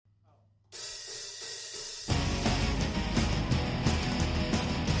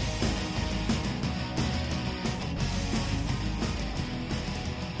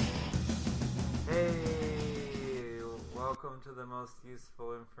Welcome to the Most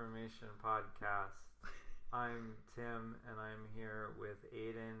Useful Information Podcast. I'm Tim, and I'm here with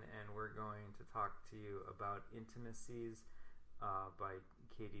Aiden, and we're going to talk to you about Intimacies by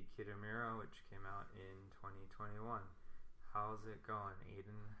Kitamura, which came out in 2021. How's it going,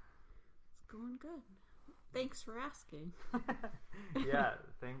 Aiden? It's going good. Thanks for asking. Yeah,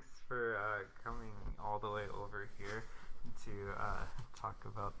 thanks for coming all the way over here to talk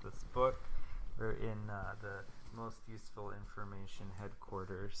about this book. We're in the Most Useful Information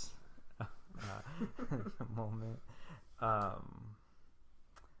headquarters at the moment.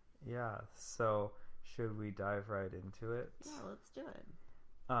 Yeah, so should we dive right into it? Yeah, let's do it.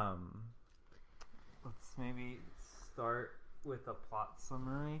 Let's maybe start with a plot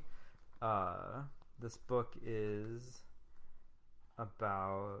summary. This book is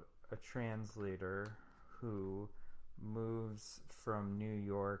about a translator who moves from New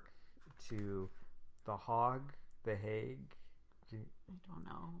York to The Hague. I don't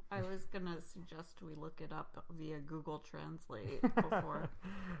know. I was going to suggest we look it up via Google Translate beforehand.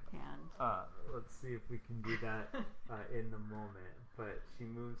 Let's see if we can do that in the moment. But she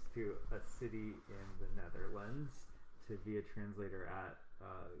moves to a city in the Netherlands to be a translator at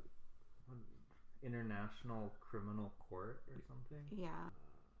International Criminal Court or something. Yeah.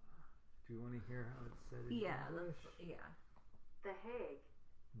 Do you want to hear how it's said in English? The Hague.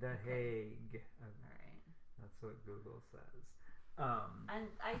 The Hague. All right. That's what Google says. And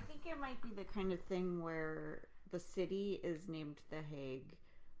I think it might be the kind of thing where the city is named The Hague,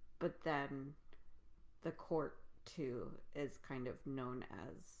 but then the court too is kind of known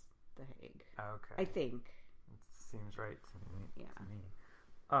as The Hague. Okay. I think. It seems right to me. Yeah. To me.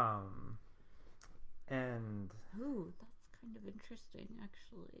 And ooh, that's kind of interesting,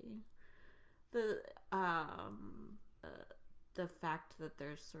 actually. The fact that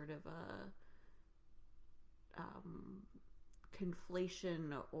there's sort of a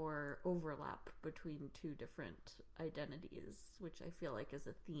conflation or overlap between two different identities, which I feel like is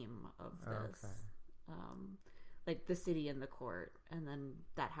a theme of this. Okay. Like the city and the court, and then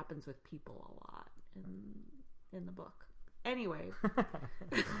that happens with people a lot in the book. Anyway.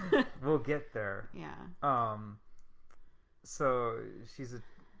 We'll get there. Yeah. So she's a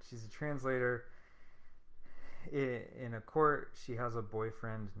translator in a court. She has a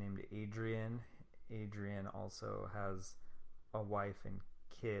boyfriend named Adrian. Adrian also has a wife and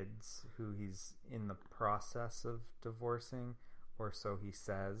kids who he's in the process of divorcing, or so he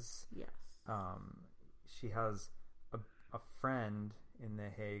says. Yes. She has a friend in The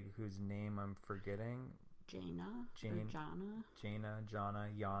Hague whose name I'm forgetting. Jana.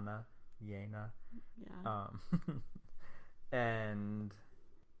 Yana. Yeah. And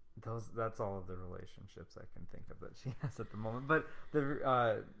that's all of the relationships I can think of that she has at the moment. But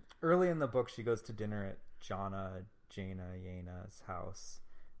early in the book, she goes to dinner at Jana's house,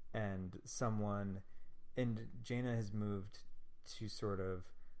 and Jana has moved to sort of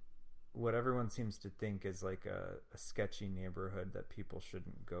what everyone seems to think is like a sketchy neighborhood that people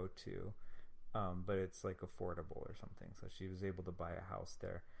shouldn't go to. But it's like affordable or something. So she was able to buy a house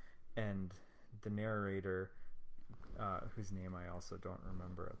there. And the narrator, whose name I also don't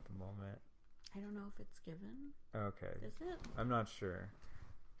remember at the moment. I don't know if it's given. Okay. Is it? I'm not sure.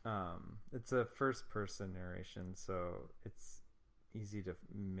 It's a first person narration, so it's easy to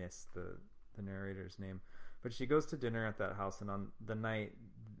miss the narrator's name. But she goes to dinner at that house, and on the night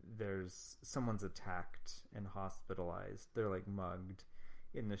someone's attacked and hospitalized. They're like mugged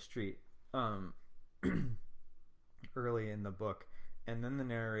in the street. Early in the book, and then the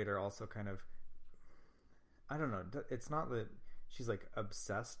narrator also kind of, I don't know, it's not that she's like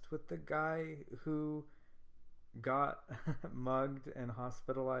obsessed with the guy who got mugged and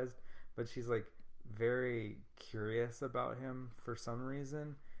hospitalized, but she's like very curious about him for some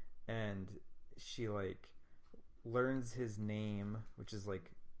reason, and she like learns his name, which is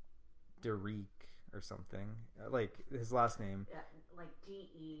like Derek or something, like his last name. Yeah, like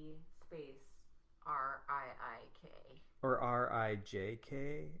DE space RIIK or RIJK,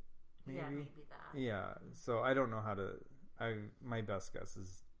 maybe. Yeah, maybe that. Yeah, so I don't know how to. My best guess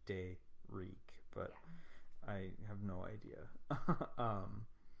is Derek, but yeah. I have no idea.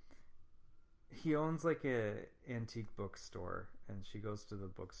 He owns like a antique bookstore, and she goes to the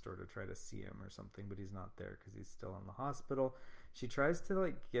bookstore to try to see him or something, but he's not there because he's still in the hospital. She tries to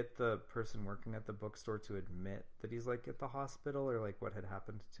like get the person working at the bookstore to admit that he's like at the hospital or like what had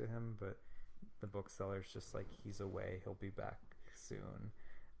happened to him, but the bookseller's just like, he's away, he'll be back soon.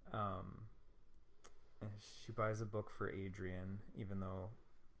 And she buys a book for Adrian, even though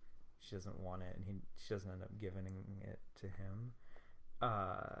she doesn't want it, and she doesn't end up giving it to him.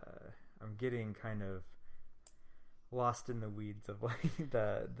 I'm getting kind of lost in the weeds of like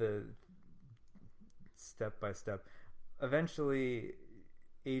the step by step. Eventually,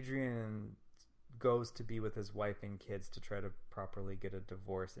 Adrian goes to be with his wife and kids to try to properly get a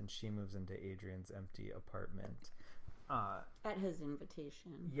divorce, and she moves into Adrian's empty apartment. At his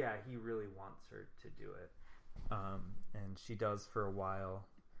invitation. Yeah, he really wants her to do it. And she does for a while.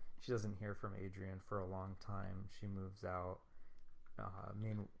 She doesn't hear from Adrian for a long time. She moves out.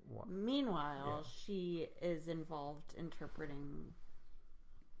 Meanwhile, she is involved interpreting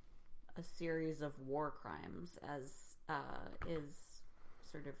a series of war crimes, as is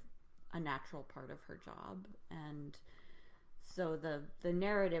sort of a natural part of her job. And so the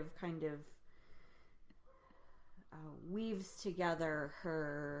narrative kind of weaves together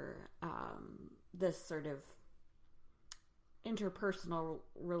her this sort of interpersonal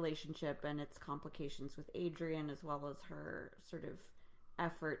relationship and its complications with Adrian, as well as her sort of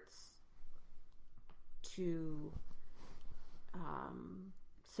efforts to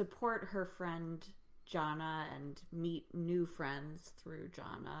support her friend Jana and meet new friends through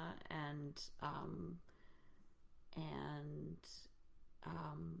Jana, and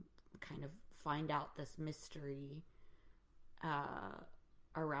kind of find out this mystery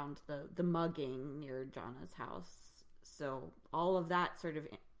around the mugging near Jana's house. So all of that sort of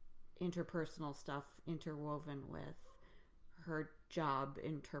interpersonal stuff interwoven with her job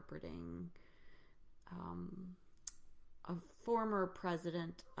interpreting a former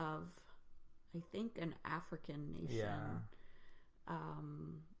president of, I think, an African nation,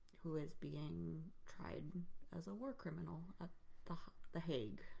 who is being tried as a war criminal at the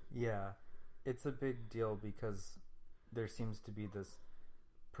Hague. Yeah, it's a big deal because there seems to be this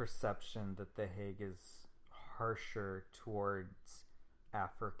perception that the Hague is harsher towards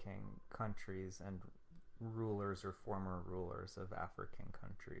African countries and rulers or former rulers of African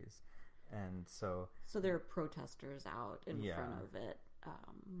countries. And so there are protesters out in front of it.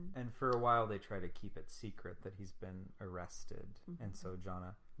 And for a while they try to keep it secret that he's been arrested. Mm-hmm. And so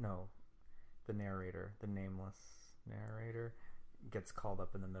the narrator, the nameless narrator, gets called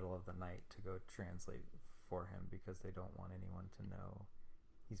up in the middle of the night to go translate for him because they don't want anyone to know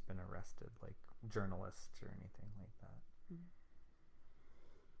he's been arrested, like journalists or anything like that. Mm-hmm.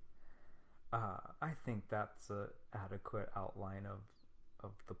 I think that's an adequate outline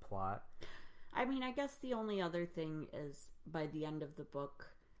of the plot. I mean, I guess the only other thing is by the end of the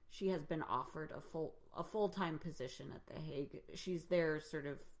book, she has been offered a full-time position at The Hague. She's there sort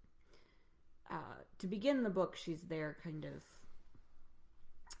of to begin the book. She's there kind of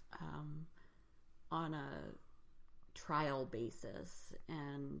on a trial basis,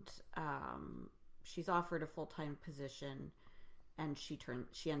 and she's offered a full-time position, and she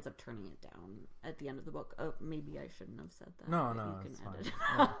ends up turning it down at the end of the book. Oh, maybe I shouldn't have said that. No, it's fine.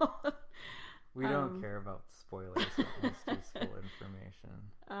 No. We don't care about spoilers. It's useful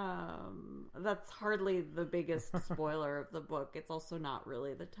information. That's hardly the biggest spoiler of the book. It's also not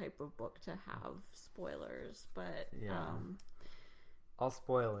really the type of book to have spoilers, but I'll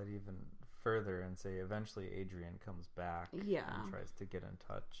spoil it even further and say eventually Adrian comes back and tries to get in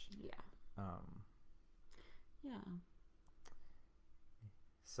touch.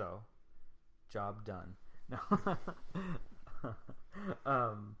 So, job done. No.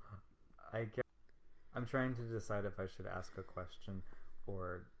 I guess I'm trying to decide if I should ask a question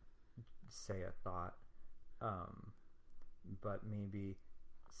or say a thought. But maybe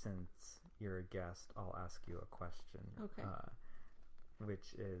since you're a guest, I'll ask you a question. Okay.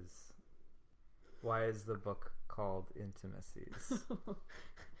 Which is, why is the book called Intimacies?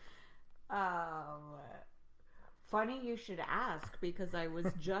 Funny you should ask, because I was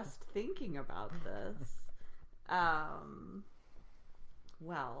just thinking about this.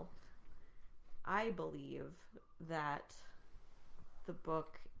 Well, I believe that the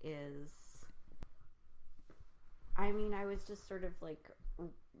book is... I mean, I was just sort of like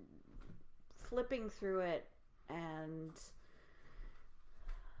flipping through it and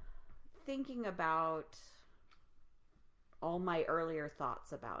thinking about all my earlier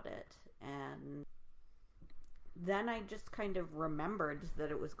thoughts about it, and then I just kind of remembered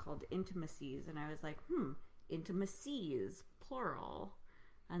that it was called Intimacies, and I was like, Intimacies, plural.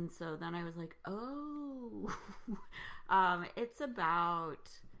 And so then I was like, oh, it's about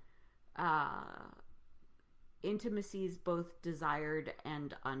intimacies, both desired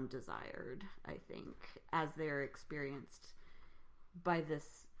and undesired, I think, as they're experienced by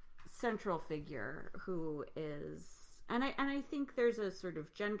this central figure who is, and I think there's a sort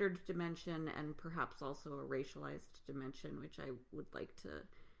of gendered dimension and perhaps also a racialized dimension, which I would like to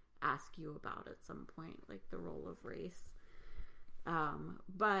ask you about at some point, like the role of race.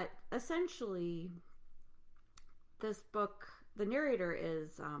 But essentially, this book, the narrator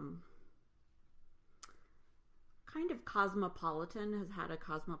is kind of cosmopolitan, has had a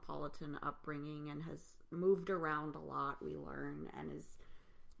cosmopolitan upbringing and has moved around a lot, we learn, and is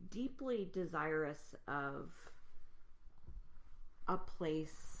deeply desirous of a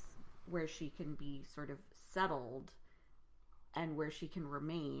place where she can be sort of settled and where she can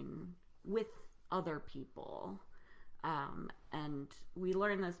remain with other people. And we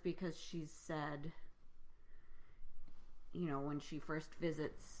learn this because she's said, you know, when she first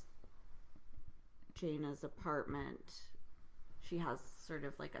visits Jaina's apartment, she has sort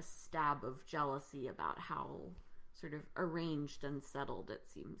of like a stab of jealousy about how sort of arranged and settled it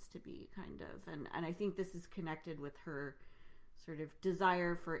seems to be, kind of. And I think this is connected with her sort of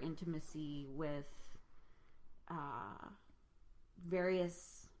desire for intimacy with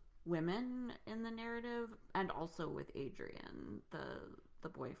various women in the narrative, and also with Adrian, the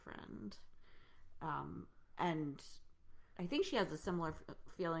boyfriend. And I think she has a similar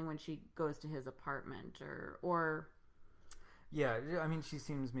feeling when she goes to his apartment, or yeah, I mean, she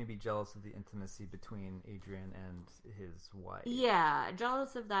seems maybe jealous of the intimacy between Adrian and his wife. Yeah,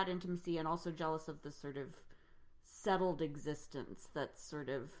 jealous of that intimacy, and also jealous of the sort of settled existence that's sort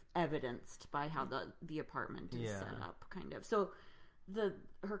of evidenced by how the apartment is set up, kind of. So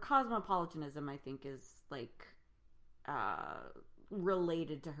her cosmopolitanism, I think, is like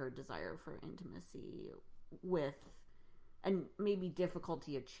related to her desire for intimacy with, and maybe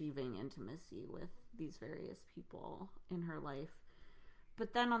difficulty achieving intimacy with, these various people in her life.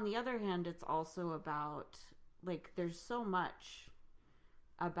 But then on the other hand, it's also about, like, there's so much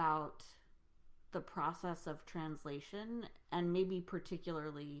about the process of translation, and maybe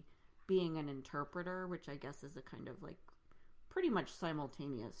particularly being an interpreter, which I guess is a kind of like pretty much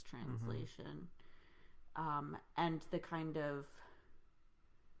simultaneous translation. And the kind of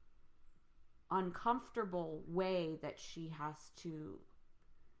uncomfortable way that she has to,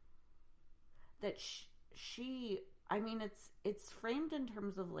 that she I mean, it's framed in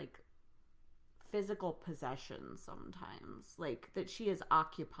terms of like physical possession sometimes, like that she is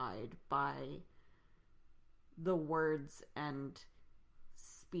occupied by the words and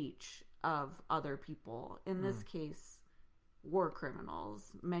speech of other people, in this case war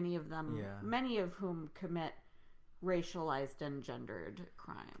criminals, many of whom commit racialized and gendered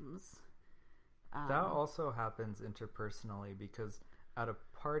crimes. That also happens interpersonally, because at a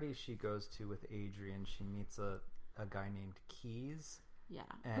party she goes to with Adrian, she meets a guy named Keys. Yeah,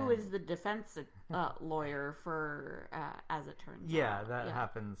 who is the defense lawyer for, as it turns out. Yeah, that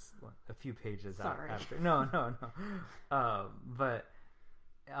happens a few pages after. No. But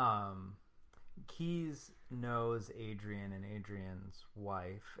Keys knows Adrian and Adrian's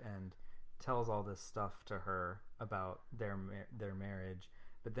wife and tells all this stuff to her about their marriage.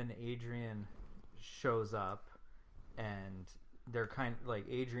 But then Adrian shows up, and they're kind of like,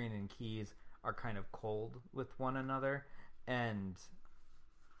 Adrian and Keys are kind of cold with one another, and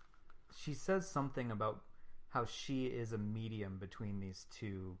she says something about how she is a medium between these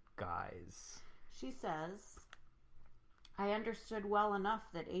two guys. She says, "I understood well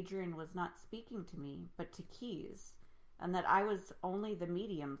enough that Adrian was not speaking to me, but to Keys, and that I was only the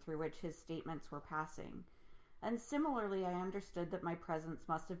medium through which his statements were passing. And similarly, I understood that my presence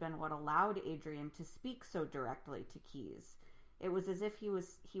must have been what allowed Adrian to speak so directly to Keys. It was as if he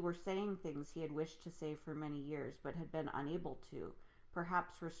were saying things he had wished to say for many years, but had been unable to,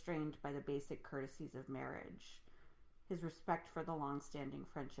 perhaps restrained by the basic courtesies of marriage. His respect for the long-standing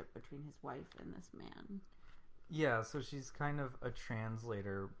friendship between his wife and this man." Yeah, so she's kind of a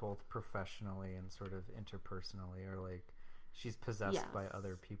translator, both professionally and sort of interpersonally, or like she's possessed by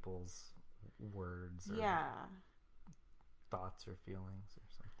other people's words or thoughts or feelings or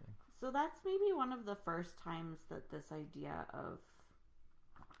something. So that's maybe one of the first times that this idea of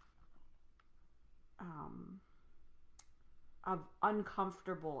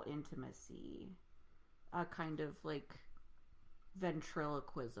uncomfortable intimacy, a kind of like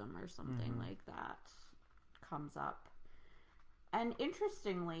ventriloquism or something like that, comes up. And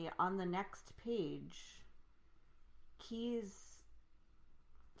interestingly, on the next page, Keys,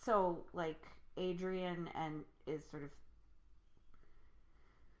 so like Adrian is sort of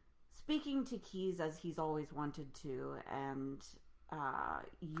speaking to Keys as he's always wanted to, and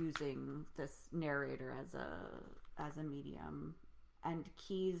using this narrator as a medium. And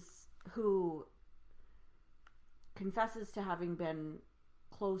Keys, who confesses to having been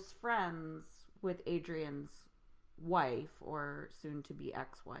close friends with Adrian's wife, or soon to be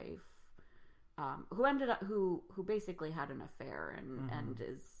ex-wife, who basically had an affair and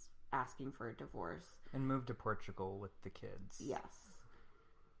is asking for a divorce and moved to Portugal with the kids. Yes.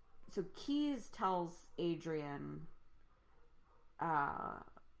 So Keyes tells Adrian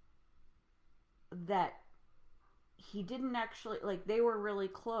that he didn't actually, like, they were really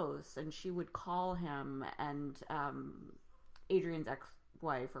close, and she would call him, and Adrian's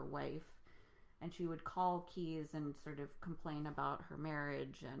ex-wife or wife, and she would call Keyes and sort of complain about her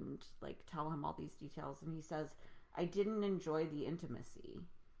marriage and, like, tell him all these details. And he says, I didn't enjoy the intimacy.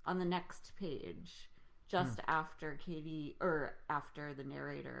 On the next page, just after after the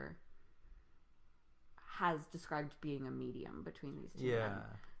narrator has described being a medium between these two men.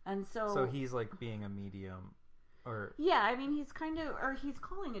 And so he's like being a medium, or yeah, I mean, he's kind of, or he's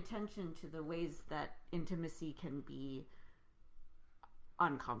calling attention to the ways that intimacy can be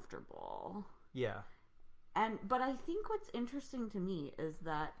uncomfortable. Yeah. But I think what's interesting to me is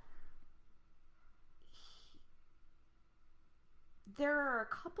that there are a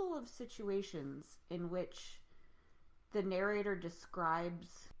couple of situations in which the narrator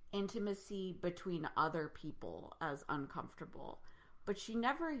describes intimacy between other people as uncomfortable, but she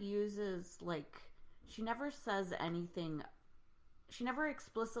never uses, like, she never says anything, she never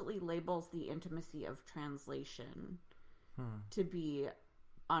explicitly labels the intimacy of translation to be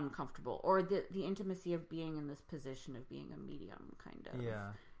uncomfortable, or the intimacy of being in this position of being a medium, kind of.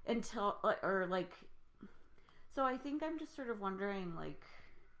 Yeah. Until, or like, so I think I'm just sort of wondering, like,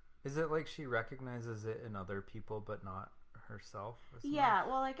 is it like she recognizes it in other people but not herself? Yeah,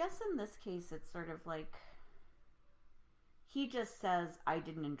 well, I guess in this case it's sort of like he just says, I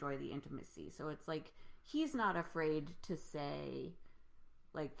didn't enjoy the intimacy. So it's like he's not afraid to say,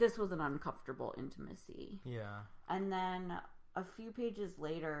 like, this was an uncomfortable intimacy. Yeah. And then a few pages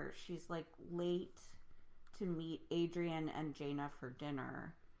later, she's, like, late to meet Adrian and Jaina for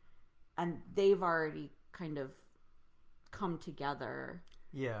dinner. And they've already kind of come together.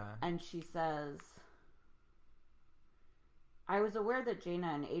 Yeah. And she says, I was aware that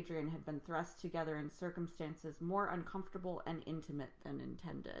Jaina and Adrian had been thrust together in circumstances more uncomfortable and intimate than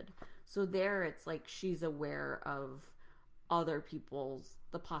intended. So there it's like she's aware of other people's,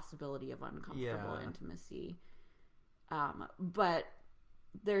 the possibility of uncomfortable intimacy. But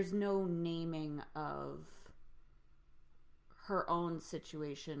there's no naming of her own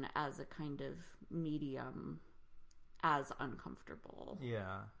situation as a kind of medium as uncomfortable.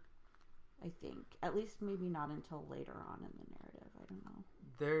 Yeah. I think. At least maybe not until later on in the narrative. I don't know.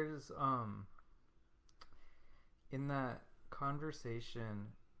 There's, in that conversation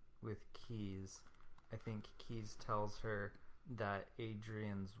with Keyes, I think Keyes tells her that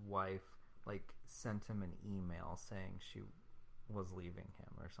Adrian's wife, like, sent him an email saying she was leaving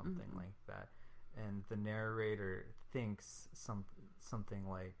him or something like that. And the narrator thinks something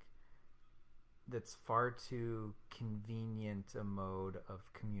like, that's far too convenient a mode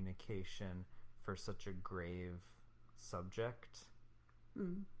of communication for such a grave subject.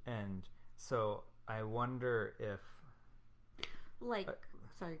 And so I wonder if, like,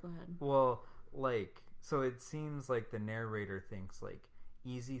 sorry, go ahead. Well, like, so it seems like the narrator thinks, like,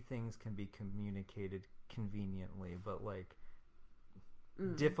 easy things can be communicated conveniently, but, like,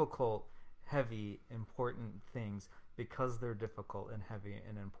 difficult, heavy, important things, because they're difficult and heavy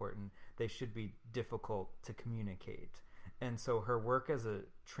and important, they should be difficult to communicate. And so her work as a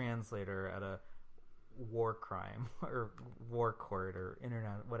translator at a war crime or war court or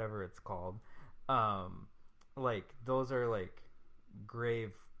internet, whatever it's called, like, those are, like,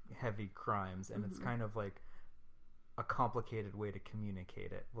 grave, heavy crimes, and it's kind of like a complicated way to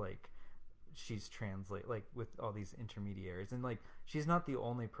communicate it. Like, she's like, with all these intermediaries, and, like, she's not the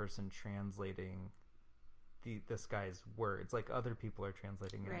only person translating this guy's words. Like, other people are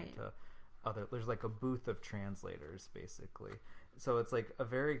translating it into other, there's like a booth of translators basically. So it's like a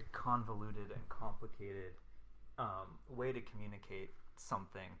very convoluted and complicated way to communicate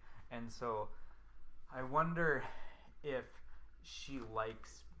something. And so I wonder if she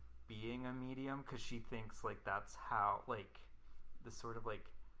likes being a medium because she thinks, like, that's how, like, the sort of, like,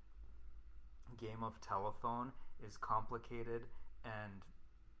 game of telephone is complicated, and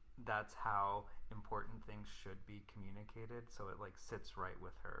that's how important things should be communicated, so it, like, sits right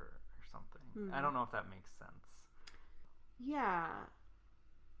with her or something. I don't know if that makes sense. Yeah.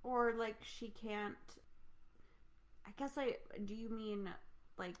 Or, like, she can't, I guess do you mean,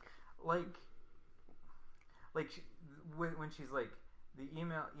 like when she's like, the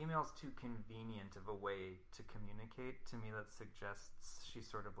email's too convenient of a way to communicate, to me that suggests she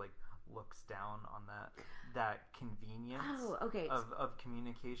sort of, like, looks down on that convenience of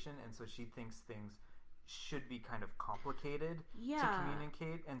communication, and so she thinks things should be kind of complicated to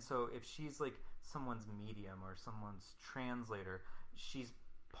communicate. And so if she's, like, someone's medium or someone's translator, she's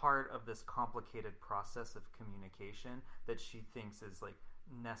part of this complicated process of communication that she thinks is, like,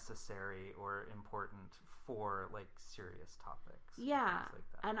 necessary or important for like serious topics. Yeah, Like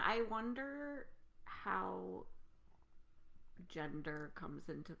that. and I wonder how gender comes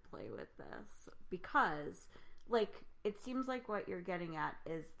into play with this, because like it seems like what you're getting at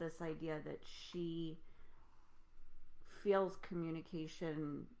is this idea that she feels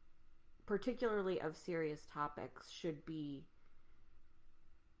communication, particularly of serious topics, should be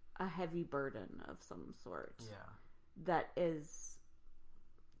a heavy burden of some sort. Yeah. That is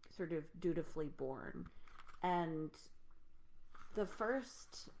sort of dutifully borne. And the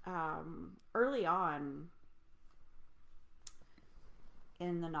first, early on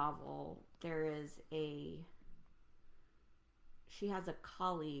in the novel, she has a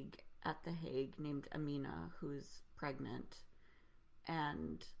colleague at The Hague named Amina who's pregnant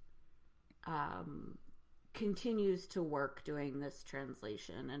and continues to work doing this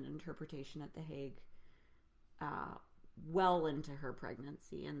translation and interpretation at The Hague well into her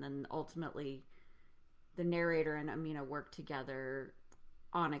pregnancy. And then ultimately the narrator and Amina work together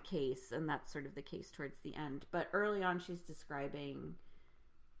on a case, and that's sort of the case towards the end. But early on she's describing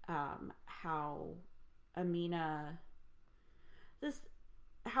how Amina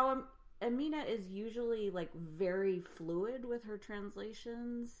is usually like very fluid with her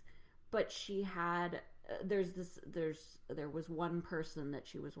translations, but she had there was one person that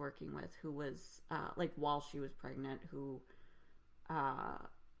she was working with who was like while she was pregnant, who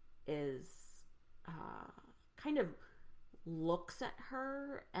is kind of looks at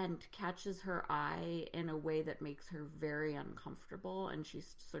her and catches her eye in a way that makes her very uncomfortable, and she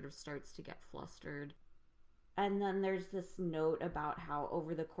sort of starts to get flustered. And then there's this note about how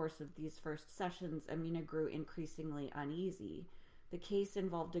over the course of these first sessions, Amina grew increasingly uneasy. The case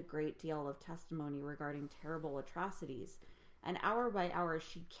involved a great deal of testimony regarding terrible atrocities, and hour by hour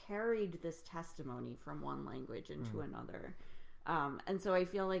she carried this testimony from one language into another. And so I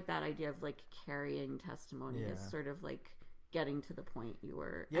feel like that idea of like carrying testimony is sort of like getting to the point you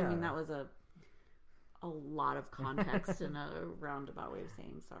were. I mean, that was a lot of context in a roundabout way of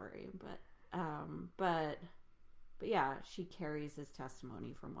saying sorry, but yeah, she carries his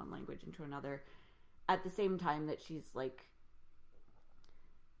testimony from one language into another at the same time that she's like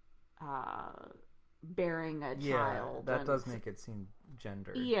bearing a child. That does make it seem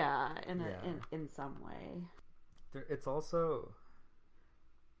gendered. Yeah, in some way. It's also,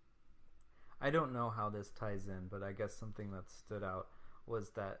 I don't know how this ties in, but I guess something that stood out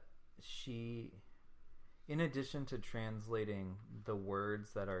was that she, in addition to translating the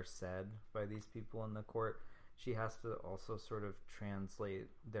words that are said by these people in the court, she has to also sort of translate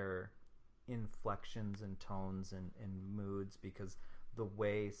their inflections and tones and moods, because the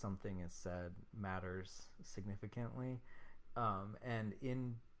way something is said matters significantly. And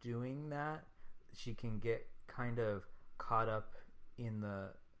in doing that, she can get kind of caught up in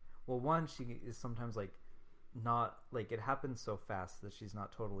one, she is sometimes like not, like, it happens so fast that she's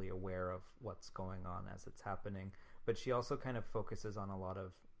not totally aware of what's going on as it's happening, but she also kind of focuses on a lot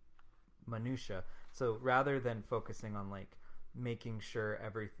of minutia. So rather than focusing on like making sure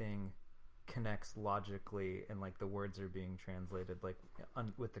everything connects logically and like the words are being translated like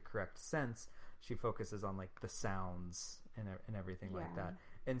with the correct sense, she focuses on like the sounds and everything like that.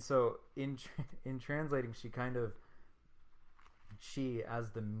 And so in translating, she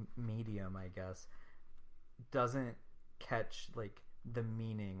as the medium, I guess, doesn't catch like the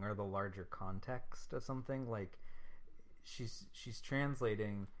meaning or the larger context of something. Like she's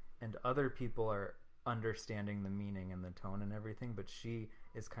translating and other people are understanding the meaning and the tone and everything, but she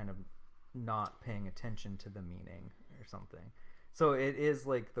is kind of not paying attention to the meaning or something. So it is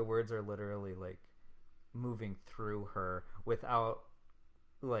like the words are literally like moving through her without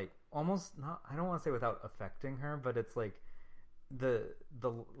like, almost not, I don't want to say without affecting her, but it's like the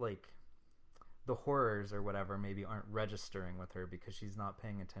like the horrors or whatever maybe aren't registering with her because she's not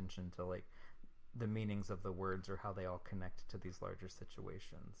paying attention to like the meanings of the words or how they all connect to these larger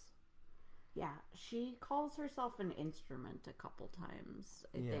situations. Yeah, she calls herself an instrument a couple times,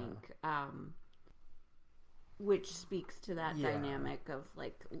 I think, which speaks to that dynamic of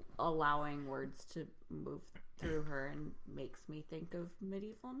like allowing words to move through her, and makes me think of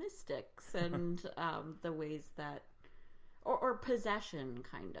medieval mystics and the ways that, or possession,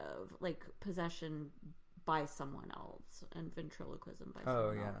 kind of like possession by someone else and ventriloquism by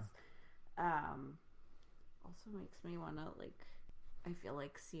someone else. Also makes me want to like, I feel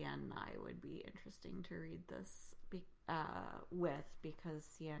like CNI would be interesting to read this with, because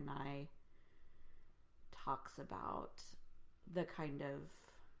CNI talks about the kind of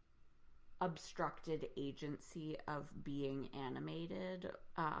obstructed agency of being animated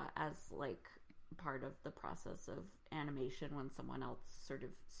as like part of the process of animation when someone else sort of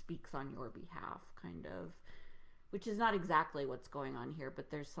speaks on your behalf, kind of, which is not exactly what's going on here, but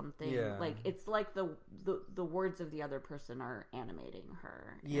there's something like it's like the words of the other person are animating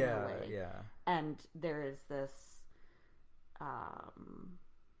her in a way. And there is this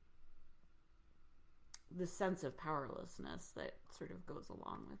this sense of powerlessness that sort of goes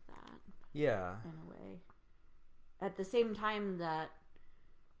along with that. Yeah. In a way. At the same time that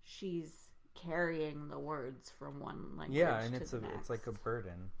she's carrying the words from one language and to the next. it's like a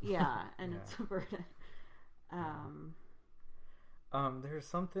burden. Yeah, and it's a burden. There's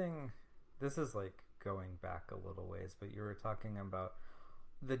something, this is like going back a little ways, but you were talking about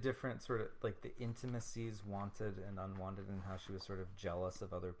the different sort of like the intimacies wanted and unwanted, and how she was sort of jealous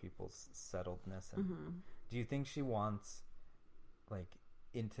of other people's settledness. And do you think she wants like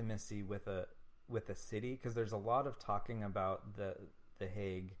intimacy with a city? Because there's a lot of talking about the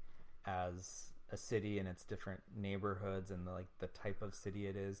Hague as a city and its different neighborhoods and the type of city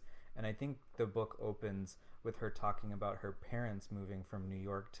it is. And I think the book opens with her talking about her parents moving from New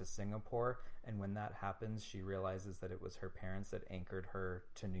York to Singapore, and when that happens, she realizes that it was her parents that anchored her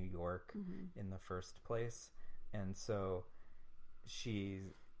to New York in the first place. And so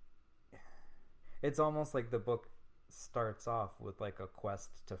it's almost like the book starts off with like a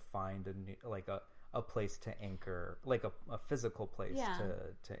quest to find a new, like a place to anchor, like a physical place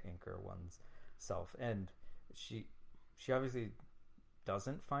to anchor one's self. And she obviously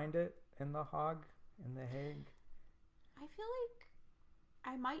doesn't find it in the Hague. I feel like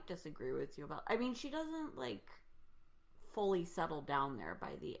I might disagree with you about, I mean, she doesn't like fully settle down there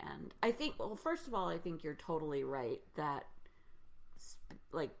by the end. I think, well, first of all, I think you're totally right that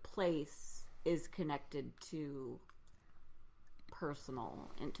like place is connected to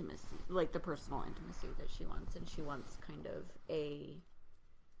personal intimacy, like the personal intimacy that she wants, and she wants kind of a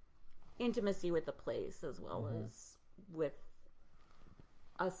intimacy with the place as well as with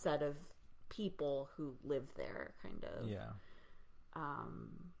a set of people who live there, kind of.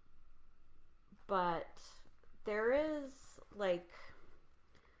 But there is like,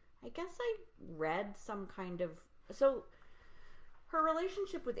 I guess I read some kind of, so her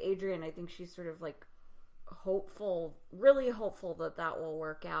relationship with Adrian, I think she's sort of like hopeful, really hopeful that will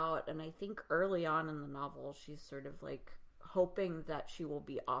work out. And I think early on in the novel, she's sort of like hoping that she will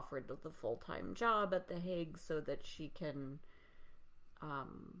be offered the full-time job at the Hague so that she can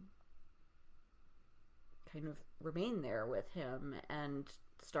kind of remain there with him and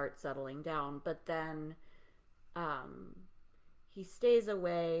start settling down. But then he stays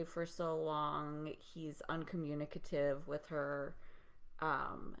away for so long, he's uncommunicative with her,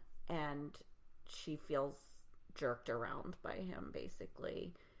 and she feels jerked around by him,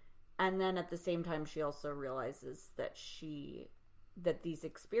 basically. And then at the same time, she also realizes that these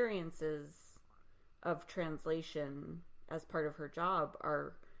experiences of translation as part of her job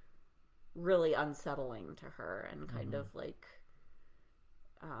are really unsettling to her, and kind of like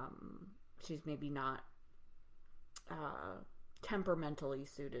she's maybe not temperamentally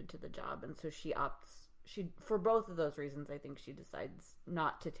suited to the job, and so she for both of those reasons, I think she decides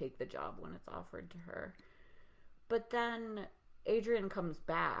not to take the job when it's offered to her. But then Adrian comes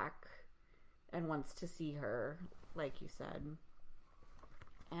back and wants to see her, like you said,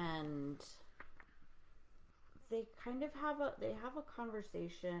 and they kind of have a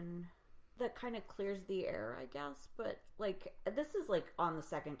conversation that kind of clears the air, I guess. But like, this is like on the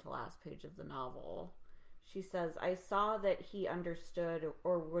second to last page of the novel. She says, I saw that he understood,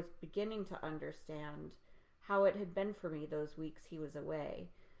 or was beginning to understand, how it had been for me those weeks he was away.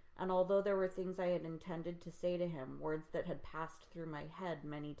 And although there were things I had intended to say to him, words that had passed through my head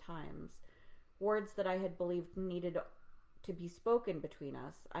many times, words that I had believed needed to be spoken between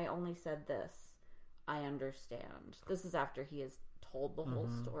us, I only said this: I understand. This is after he has told the whole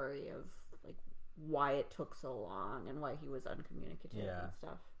story of like why it took so long and why he was uncommunicative and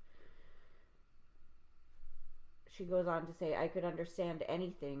stuff. She goes on to say, I could understand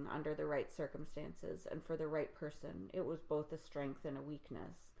anything under the right circumstances and for the right person. It was both a strength and a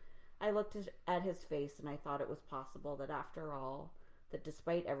weakness. I looked at his face and I thought it was possible that after all, that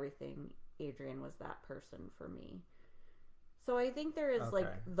despite everything, Adrian was that person for me. So I think there is like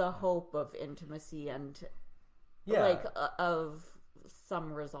the hope of intimacy and like of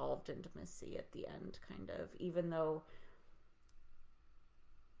some resolved intimacy at the end, kind of, even though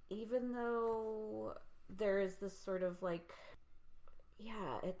there is this sort of like,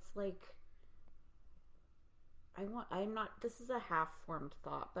 it's like, this is a half-formed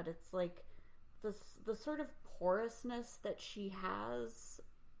thought, but it's like the sort of porousness that she has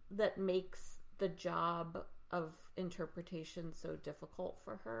that makes the job of interpretation so difficult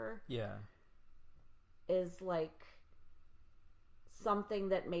for her. is like something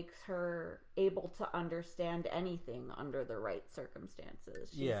that makes her able to understand anything under the right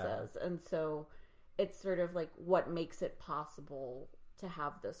circumstances, she says. And so it's sort of like what makes it possible to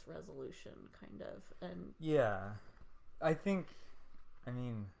have this resolution, kind of. And I think, I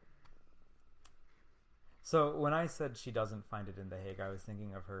mean, so when I said she doesn't find it in The Hague, I was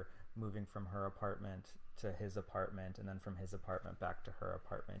thinking of her moving from her apartment to his apartment, and then from his apartment back to her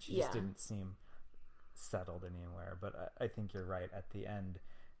apartment. She just didn't seem settled anywhere. But I think you're right. At the end,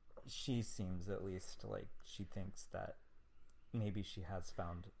 she seems at least like she thinks that maybe she has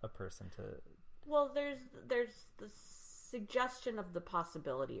found a person to... Well, there's the suggestion of the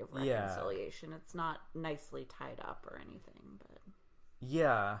possibility of reconciliation. Yeah. It's not nicely tied up or anything, but...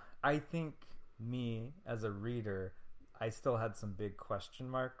 Yeah, I think me, as a reader, I still had some big question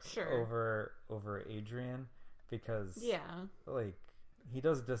marks over Adrian, because like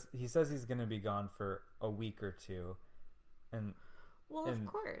he says he's going to be gone for a week or two, and of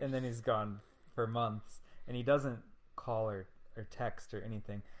course, and then he's gone for months, and he doesn't call or text or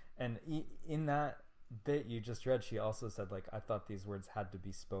anything. And in that bit you just read, she also said, like, I thought these words had to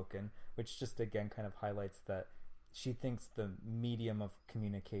be spoken, which just again kind of highlights that she thinks the medium of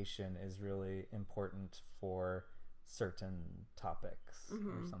communication is really important for certain topics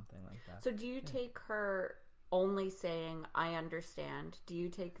or something like that. So do you take her only saying, I understand, do you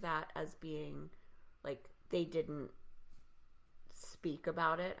take that as being like they didn't speak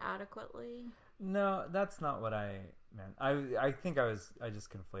about it adequately? No, that's not what I meant. I think I just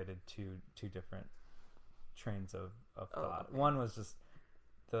conflated two different trains of thought. Okay. One was just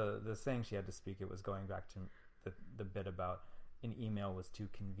the saying she had to speak. It was going back to the bit about an email was too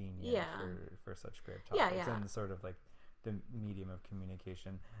convenient for such grave topics, and sort of like the medium of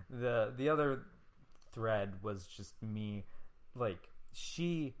communication. The other thread was just me, like,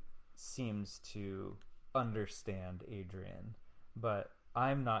 she seems to understand Adrian, but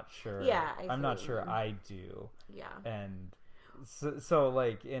I'm not sure. I'm not sure I do. Yeah. And so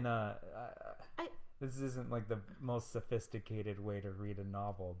like in this isn't like the most sophisticated way to read a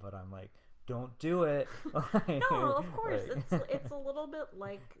novel, but I'm like, don't do it. No, of course. It's a little bit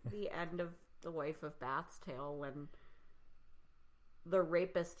like the end of The Wife of Bath's Tale, when the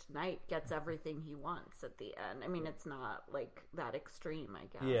rapist knight gets everything he wants at the end. I mean, it's not like that extreme, I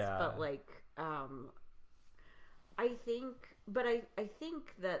guess. Yeah. But like, I think that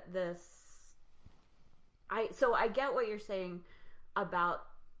I get what you're saying about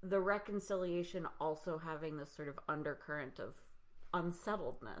the reconciliation also having this sort of undercurrent of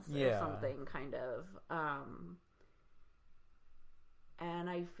unsettledness or something, kind of. And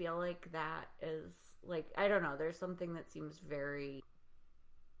I feel like that is, like, I don't know, there's something that seems very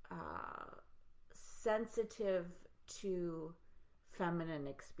sensitive to feminine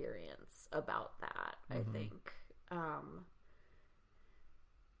experience about that, I think.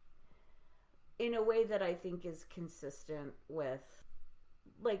 In a way that I think is consistent with,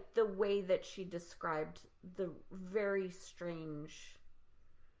 like, the way that she described the very strange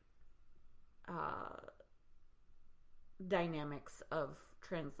dynamics of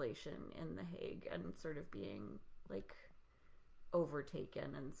translation in The Hague, and sort of being, like,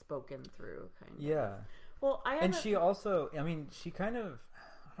 overtaken and spoken through, kind of. Yeah. Well, she also, I mean, she kind of,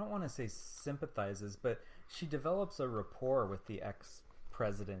 I don't want to say sympathizes, but she develops a rapport with the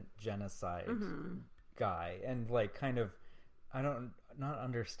ex-president genocide guy, and, like, kind of, not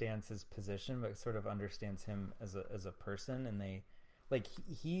understands his position, but sort of understands him as a person, and they, like,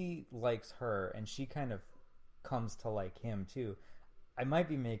 he likes her, and she kind of comes to like him too. I might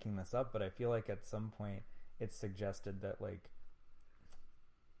be making this up, but I feel like at some point it's suggested that, like,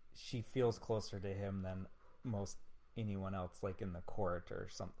 she feels closer to him than most anyone else, like in the court or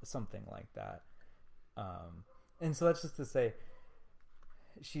something like that. And so that's just to say,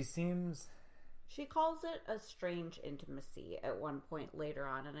 she calls it a strange intimacy at one point later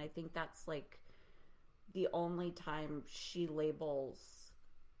on, and I think that's, like, the only time she labels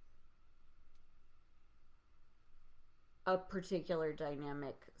a particular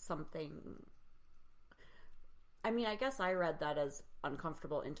dynamic something. I mean, I guess I read that as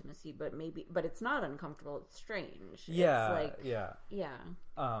uncomfortable intimacy, but it's not uncomfortable, it's strange. Yeah. It's like, yeah.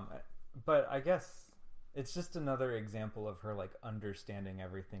 But I guess it's just another example of her, like, understanding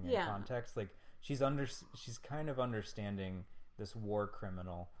everything in context. Like, she's kind of understanding this war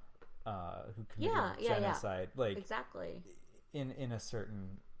criminal who committed genocide, like, exactly, in a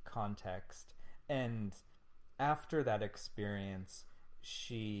certain context. And after that experience,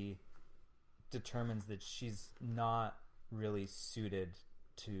 she determines that she's not really suited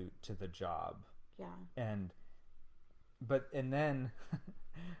to the job. Yeah. And then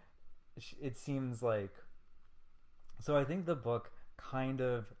it seems like, so I think the book kind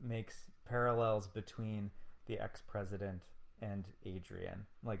of makes parallels between the ex-president and Adrian,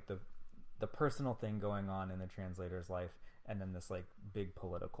 like the personal thing going on in the translator's life, and then this like big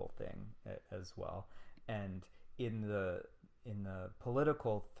political thing as well. And in the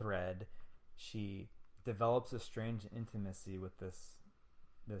political thread, she develops a strange intimacy with this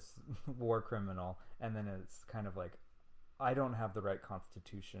war criminal, and then it's kind of like, I don't have the right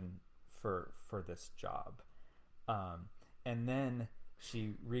constitution for this job. And then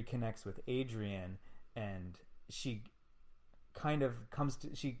she reconnects with Adrian, and she kind of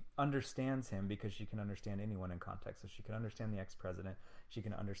she understands him because she can understand anyone in context. So she can understand the ex-president, she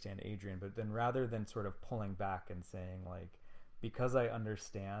can understand Adrian, but then rather than sort of pulling back and saying like, because I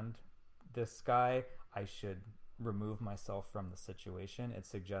understand this guy, I should remove myself from the situation, it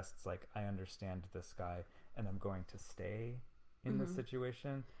suggests like, I understand this guy and I'm going to stay in this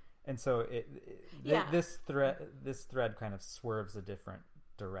situation. And so this thread kind of swerves a different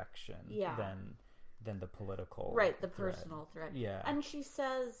direction than the political, right, the thread. Personal thread. Yeah. And she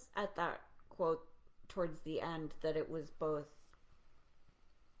says at that quote towards the end that it was both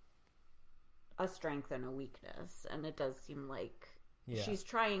a strength and a weakness, and it does seem like she's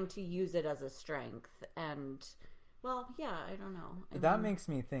trying to use it as a strength. And well, yeah, I don't know. That makes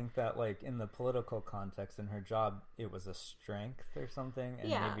me think that like in the political context in her job it was a strength or something, and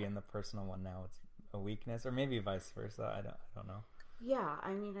maybe in the personal one now it's a weakness, or maybe vice versa. I don't know. Yeah,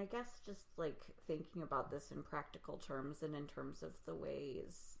 I mean, I guess just like thinking about this in practical terms and in terms of the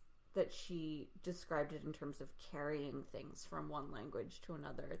ways that she described it in terms of carrying things from one language to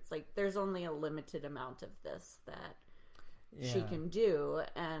another. It's like there's only a limited amount of this that she can do,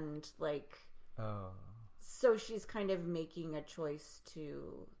 and like so she's kind of making a choice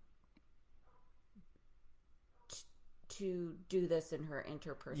to do this in her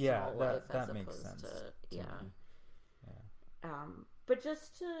interpersonal life as opposed to but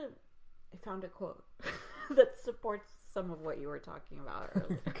just to, I found a quote that supports some of what you were talking about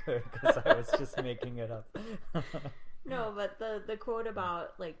earlier. Good, because I was just making it up. No, but the quote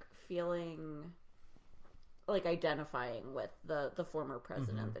about like feeling, like identifying with the former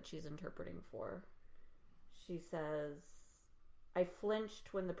president that she's interpreting for. She says, I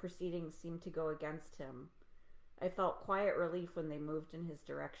flinched when the proceedings seemed to go against him. I felt quiet relief when they moved in his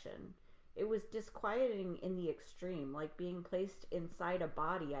direction. It was disquieting in the extreme, like being placed inside a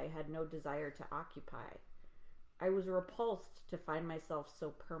body I had no desire to occupy. I was repulsed to find myself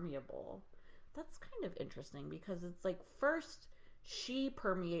so permeable. That's kind of interesting because it's like first she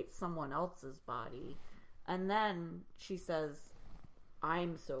permeates someone else's body, and then she says,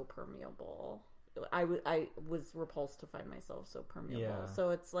 I'm so permeable. I was repulsed to find myself so permeable. Yeah. So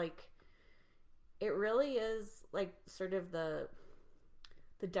it's like, it really is like sort of the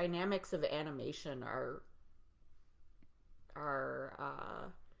dynamics of animation are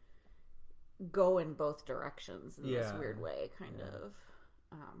go in both directions in this weird way, kind of.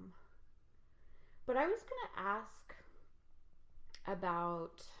 But I was going to ask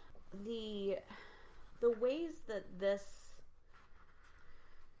about the ways that this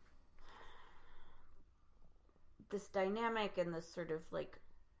dynamic and this sort of like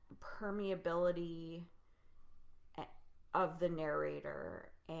permeability of the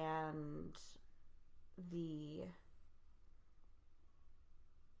narrator and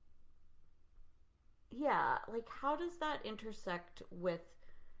like how does that intersect with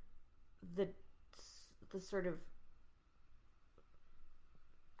the sort of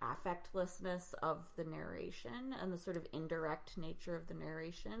affectlessness of the narration and the sort of indirect nature of the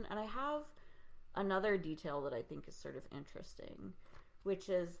narration? And I have another detail that I think is sort of interesting, which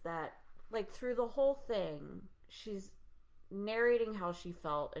is that like through the whole thing she's narrating how she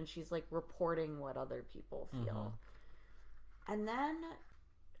felt and she's like reporting what other people feel. And then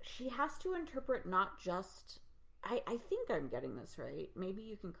she has to interpret not just I think I'm getting this right, maybe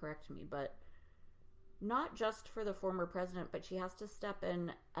you can correct me, but not just for the former president, but she has to step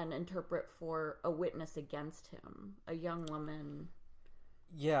in and interpret for a witness against him, a young woman.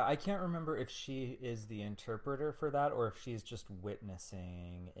 Yeah, I can't remember if she is the interpreter for that or if she's just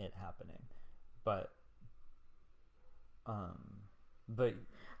witnessing it happening. But oh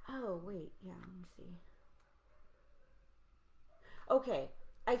wait, yeah, let me see. Okay,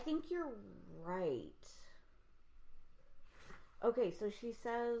 I think you're right. Okay, so she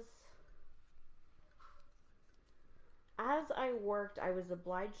says, as I worked, I was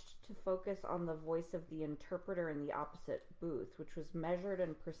obliged to focus on the voice of the interpreter in the opposite booth, which was measured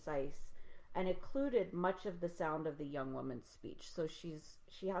and precise and included much of the sound of the young woman's speech. So she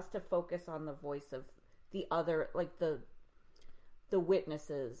has to focus on the voice of the other, like the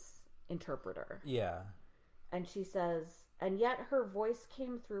witnesses interpreter. Yeah. And she says, and yet her voice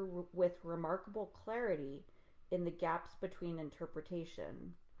came through with remarkable clarity in the gaps between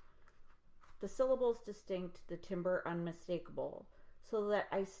interpretation. The syllables distinct, the timbre unmistakable, so that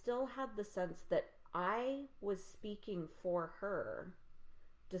I still had the sense that I was speaking for her,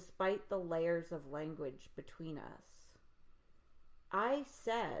 despite the layers of language between us. I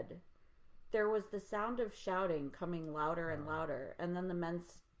said, there was the sound of shouting coming louder and louder, and then the men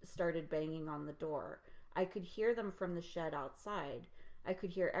started banging on the door. I could hear them from the shed outside. I could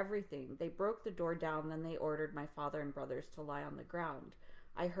hear everything. They broke the door down, then they ordered my father and brothers to lie on the ground.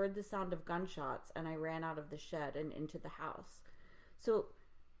 I heard the sound of gunshots, and I ran out of the shed and into the house. So,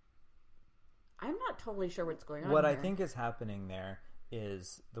 I'm not totally sure what's going on What here. I think is happening there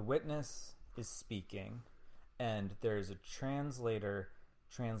is the witness is speaking, and there's a translator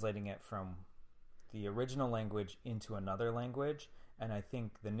translating it from the original language into another language, and I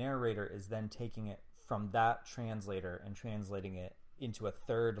think the narrator is then taking it from that translator and translating it into a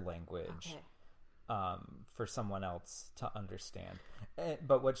third language. Okay. For someone else to understand.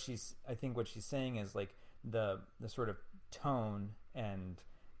 But what she's saying is like the sort of tone and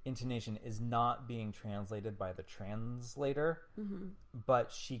intonation is not being translated by the translator,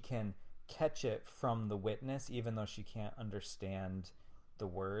 but she can catch it from the witness, even though she can't understand the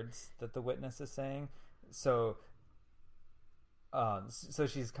words that the witness is saying. So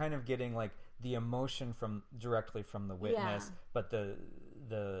she's kind of getting like the emotion directly from the witness, but the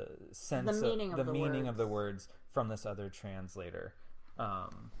sense the meaning of of the words from this other translator.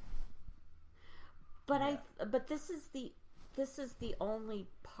 But this is the only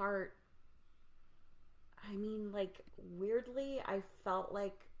part. I mean, like, weirdly, I felt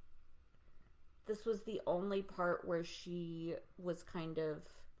like this was the only part where she was kind of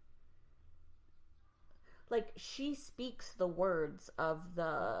like, she speaks the words of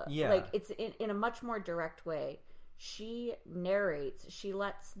the like, it's in a much more direct way. She narrates, she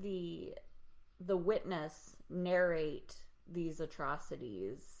lets the witness narrate these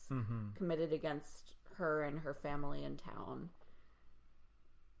atrocities committed against her and her family in town.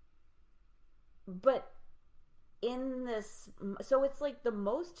 But in this, so it's like the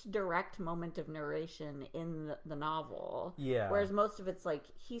most direct moment of narration in the novel. Yeah. Whereas most of it's like,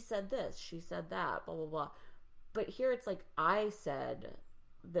 he said this, she said that, blah, blah, blah. But here it's like, I said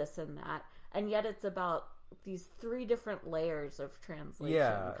this and that. And yet it's about these three different layers of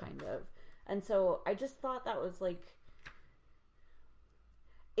translation, kind of. And so I just thought that was like,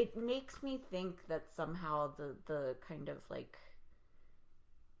 it makes me think that somehow the kind of like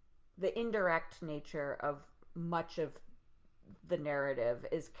the indirect nature of much of the narrative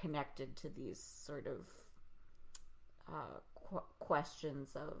is connected to these sort of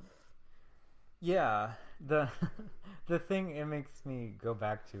questions of the thing it makes me go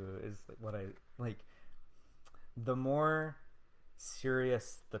back to is what I like. The more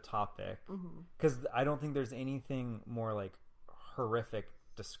serious the topic, because I don't think there's anything more like horrific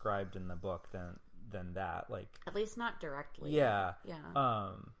described in the book than that. Like, at least not directly.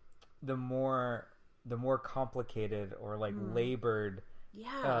 The more complicated or like labored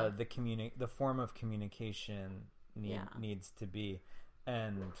the form of communication needs to be.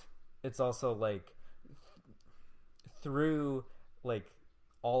 And it's also like through like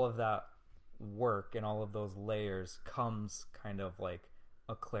all of that work and all of those layers comes kind of like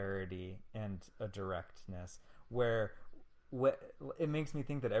a clarity and a directness where it makes me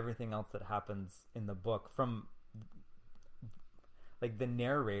think that everything else that happens in the book, from like the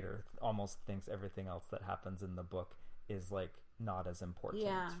narrator almost thinks everything else that happens in the book is like not as important.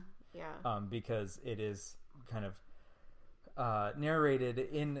 Because it is kind of narrated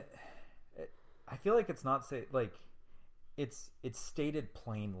in, I feel like it's not like it's stated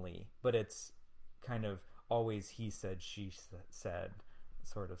plainly, but it's kind of always he said, she said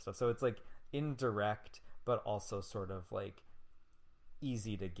sort of stuff. So it's like indirect, but also sort of like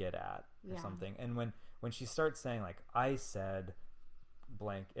easy to get at or something. And when she starts saying like, I said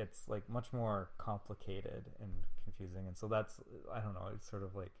blank, it's like much more complicated and confusing. And so that's, I don't know, it's sort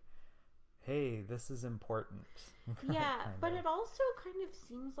of like, hey, this is important. But it also kind of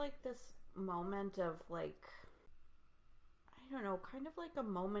seems like this moment of like, I don't know, kind of like a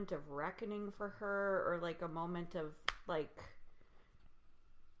moment of reckoning for her, or like a moment of like,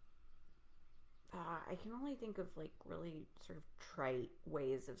 I can only think of like really sort of trite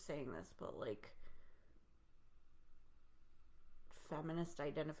ways of saying this, but like feminist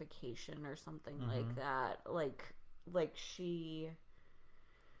identification or something like that. Like she,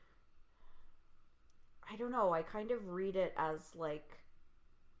 I don't know, I kind of read it as like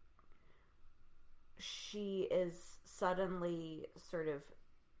she is suddenly sort of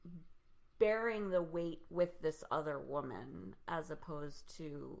bearing the weight with this other woman as opposed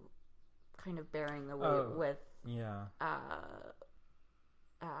to kind of bearing the weight with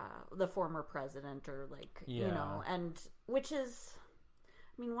the former president, or like, you know, and which is,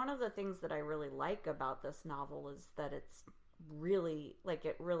 I mean, one of the things that I really like about this novel is that it's really, like,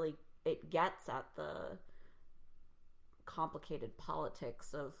 it gets at the complicated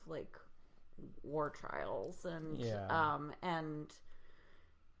politics of, like, war trials and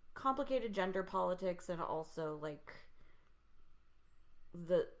complicated gender politics, and also, like,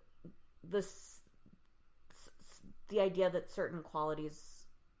 the idea that certain qualities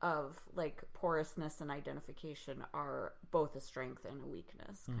of, like, porousness and identification are both a strength and a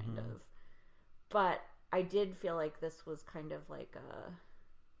weakness, kind of. But I did feel like this was kind of like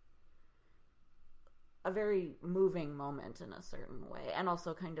a very moving moment in a certain way, and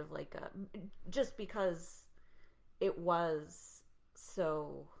also kind of like just because it was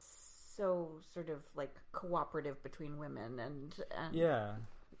so sort of like cooperative between women and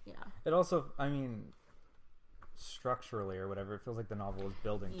it also, I mean, structurally or whatever, it feels like the novel is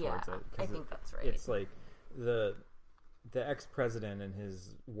building towards it. I think that's right. It's like the ex-president and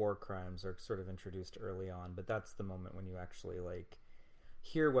his war crimes are sort of introduced early on, but that's the moment when you actually, like,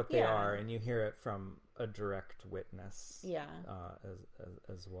 hear what they are, and you hear it from a direct witness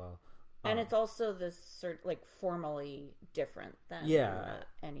as well. And it's also this sort, like, formally different than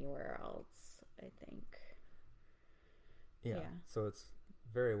anywhere else, I think. Yeah, so it's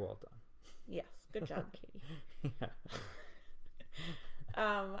very well done. Yes, good job, Katie.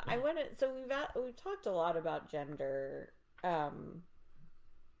 We've talked a lot about gender, and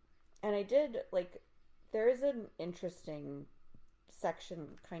I did, like, there is an interesting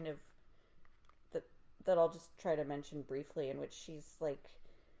section kind of that I'll just try to mention briefly, in which she's, like,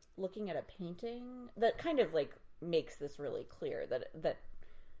 looking at a painting that kind of, like, makes this really clear that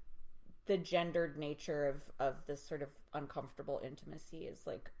the gendered nature of this sort of uncomfortable intimacy is,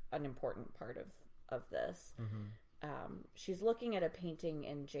 like, an important part of this. She's looking at a painting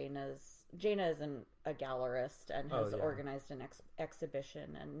in Jaina is a gallerist and has organized an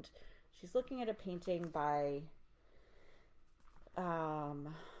exhibition, and she's looking at a painting by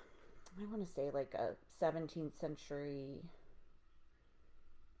I want to say, like, a 17th century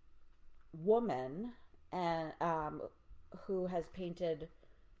woman, and who has painted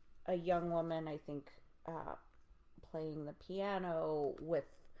a young woman, I think, playing the piano with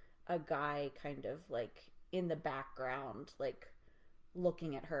a guy kind of, like, in the background, like,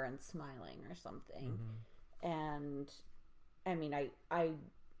 looking at her and smiling or something. And I mean, I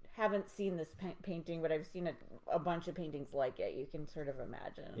haven't seen this painting, but I've seen a bunch of paintings like it. You can sort of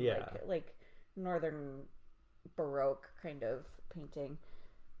imagine, like Northern Baroque kind of painting.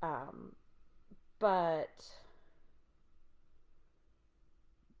 But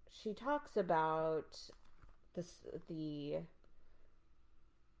she talks about the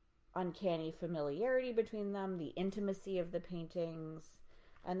uncanny familiarity between them, the intimacy of the paintings,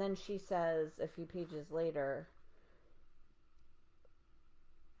 and then she says a few pages later,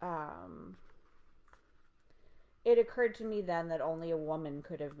 it occurred to me then that only a woman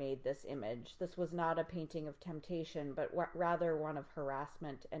could have made this image. This was not a painting of temptation, but rather one of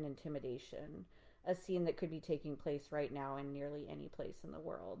harassment and intimidation, a scene that could be taking place right now in nearly any place in the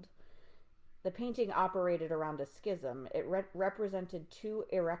world. The painting operated around a schism. It represented two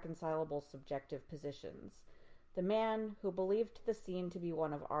irreconcilable subjective positions. The man who believed the scene to be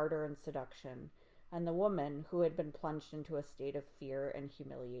one of ardor and seduction, and the woman who had been plunged into a state of fear and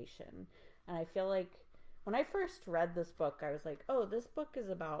humiliation. And I feel like when I first read this book, I was like, oh, this book is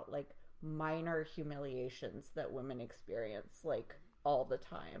about, like, minor humiliations that women experience, like, all the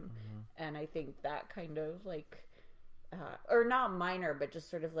time. And I think that kind of, like, or not minor, but just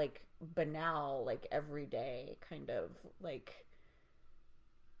sort of, like, banal, like, everyday kind of, like,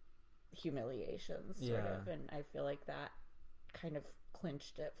 humiliations, sort of. And I feel like that kind of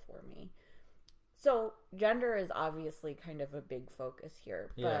clinched it for me. So gender is obviously kind of a big focus here,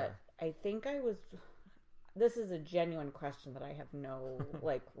 but I think this is a genuine question that I have no,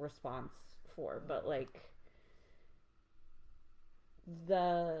 like, response for, but, like,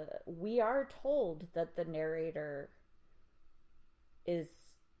 we are told that the narrator is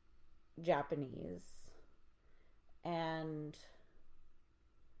Japanese, and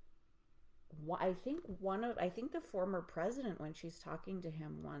I think the former president, when she's talking to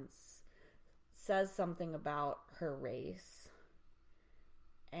him once, says something about her race.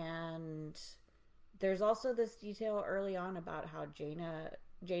 And there's also this detail early on about how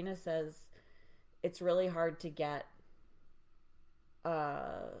Jaina says it's really hard to get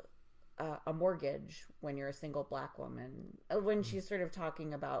a a mortgage when you're a single black woman. When she's sort of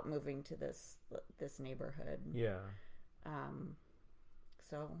talking about moving to this neighborhood. Yeah.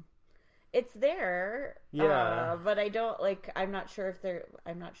 So it's there. Yeah. But I don't I'm not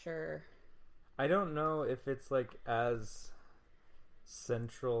sure. I don't know if it's like as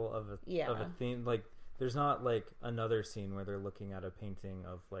central of a theme. Like there's not like another scene where they're looking at a painting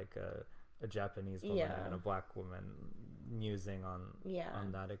of like a Japanese woman and a black woman musing on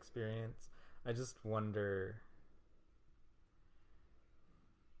that experience. I just wonder,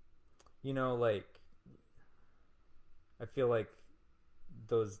 like I feel like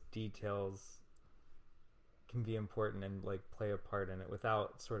those details can be important and like play a part in it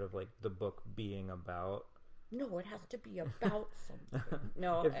without sort of like the book being about. No, it has to be about something.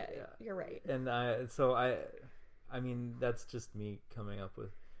 No, you're right. And I mean, that's just me coming up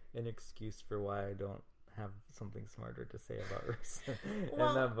with an excuse for why I don't have something smarter to say about race in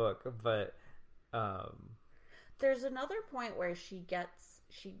that book. But there's another point where she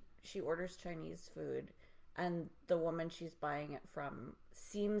orders Chinese food, and the woman she's buying it from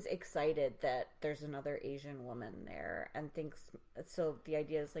seems excited that there's another Asian woman there, and thinks so. The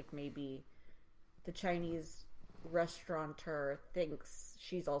idea is like maybe the Chinese restaurateur thinks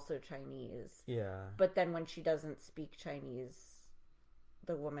she's also Chinese. Yeah. But then when she doesn't speak Chinese,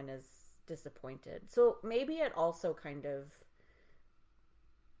 the woman is disappointed. So maybe it also kind of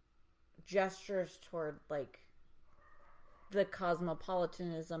gestures toward like the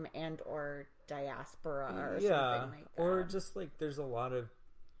cosmopolitanism and or diaspora or something like that. Or just like there's a lot of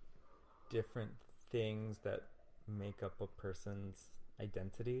different things that make up a person's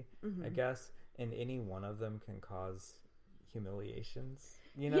identity, I guess, and any one of them can cause humiliations,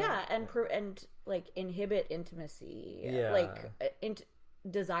 Yeah, and like inhibit intimacy, like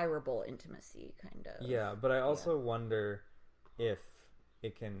desirable intimacy, kind of. Yeah, but I also wonder if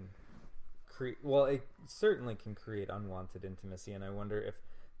it can create. Well, it certainly can create unwanted intimacy, and I wonder if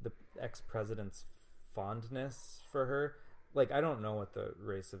the ex-president's fondness for her, like I don't know what the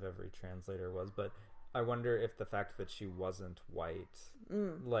race of every translator was, but I wonder if the fact that she wasn't white,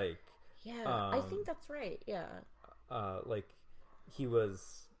 like. Yeah, I think that's right. Yeah. Like he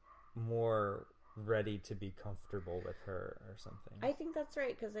was more ready to be comfortable with her or something. I think that's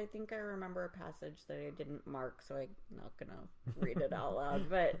right, because I think I remember a passage that I didn't mark, so I'm not gonna read it out loud,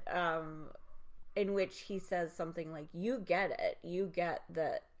 but in which he says something like, you get it, you get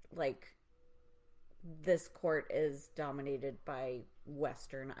that, like, this court is dominated by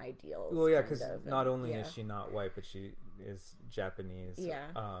Western ideals. Well, yeah, because not only is she not white, but she is Japanese.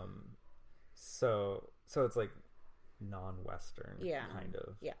 Yeah. So it's like non-Western, kind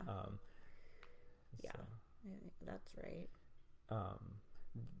of. Yeah. So. That's right.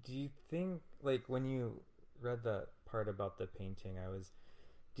 Do you think, like, when you read that part about the painting,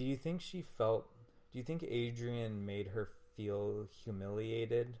 do you think Adrian made her feel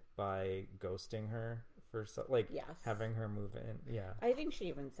humiliated by ghosting her for having her move in? Yeah. I think she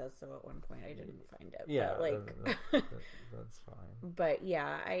even says so at one point. I didn't find it. Yeah, but like that's fine. But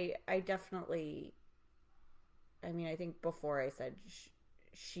yeah, I definitely. I mean, I think before I said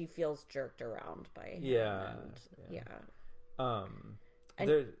she feels jerked around by him. Yeah. And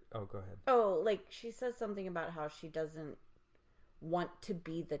go ahead. Oh, like she says something about how she doesn't want to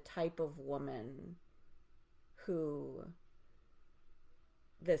be the type of woman who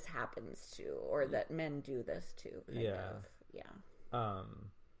this happens to, or that men do this to. Kind of. Yeah.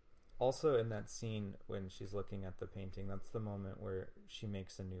 Also in that scene when she's looking at the painting, that's the moment where she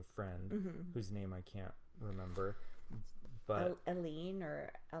makes a new friend whose name I can't remember. But Aline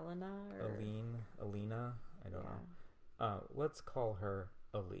or Elena or Alina, I don't know. Let's call her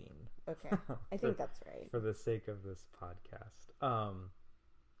Aline. Okay. I think that's right. For the sake of this podcast.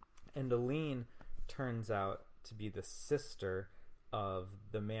 And Aline turns out to be the sister of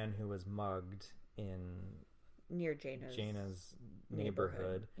the man who was mugged near Jaina's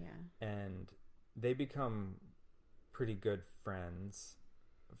neighborhood. Yeah. And they become pretty good friends.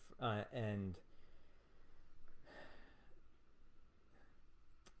 And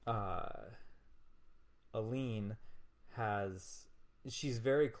Aline she's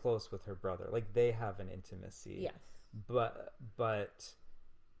very close with her brother. Like they have an intimacy. Yes. But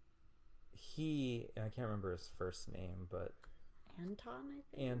he, and I can't remember his first name, but Anton, I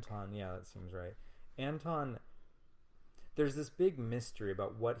think. Anton, yeah, that seems right. Anton, there's this big mystery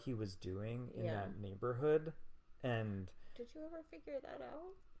about what he was doing in that neighborhood, and did you ever figure that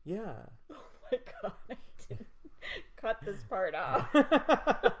out? Yeah. Oh my god, I didn't cut this part off.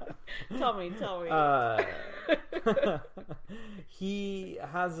 Tell me. He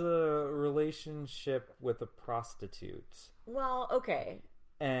has a relationship with a prostitute. Well, okay.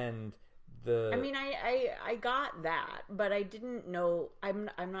 And the I mean, I got that, but I didn't know. I'm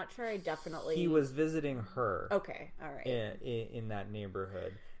not sure. I definitely he was visiting her. Okay, all right. In that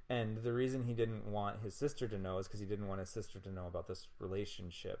neighborhood, and the reason he didn't want his sister to know is because he didn't want his sister to know about this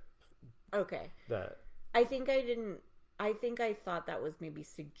relationship. Okay. That I think I didn't. I think I thought that was maybe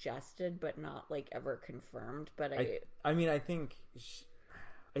suggested, but not like ever confirmed. But I mean, I think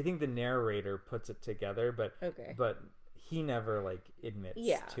the narrator puts it together, but okay. But he never like admits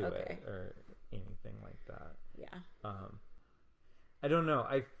to okay. it or anything like that. Yeah. I don't know.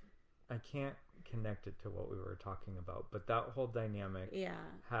 I can't connect it to what we were talking about, but that whole dynamic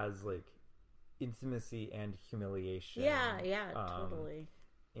has like intimacy and humiliation. Yeah, totally.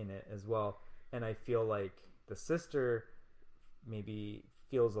 In it as well. And I feel like the sister maybe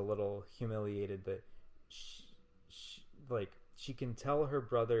feels a little humiliated that she can tell her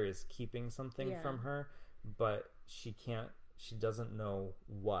brother is keeping something from her, but she doesn't know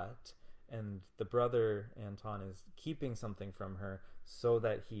what. And the brother, Anton, is keeping something from her so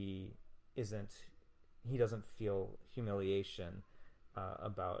that he doesn't feel humiliation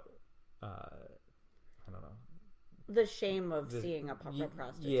about I don't know, the shame of seeing a proper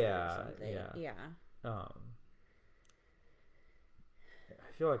prostitute or something. Yeah. I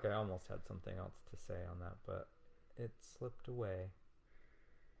feel like I almost had something else to say on that, but it slipped away.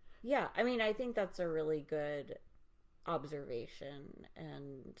 Yeah, I mean, I think that's a really good observation,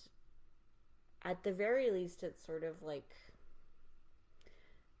 and at the very least, it sort of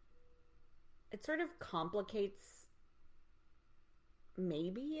complicates.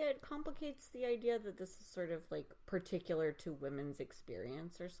 Maybe it complicates the idea that this is sort of like particular to women's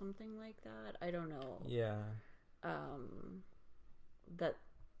experience or something like that. I don't know. Yeah. That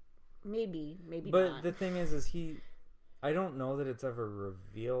maybe but not. The thing is I don't know that it's ever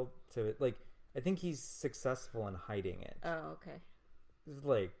revealed to it. Like, I think he's successful in hiding it. Oh, okay.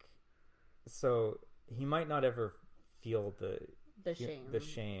 Like, so he might not ever feel the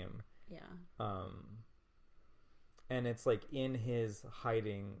shame. Yeah. And it's like in his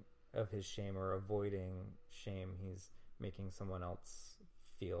hiding of his shame or avoiding shame, he's making someone else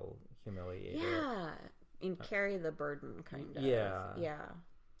feel humiliated. Yeah. And carry the burden, kind of. Yeah.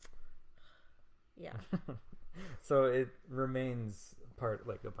 So it remains part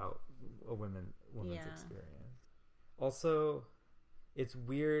like about a woman's experience. Also, it's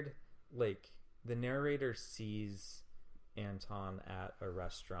weird, like the narrator sees Anton at a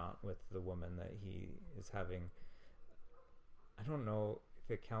restaurant with the woman that he is having. I don't know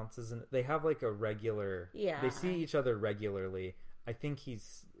if it counts as they have like a regular. Yeah. They see each other regularly. I think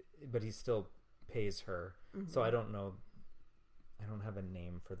but he still pays her. Mm-hmm. So I don't know. I don't have a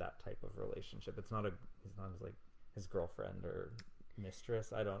name for that type of relationship. He's not like his girlfriend or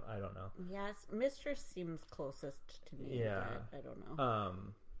mistress. I don't know. Yes, mistress seems closest to me. Yeah. I don't know.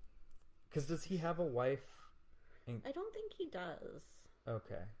 Because does he have a wife? I don't think he does.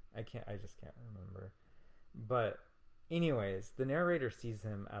 Okay. I just can't remember. But anyways, the narrator sees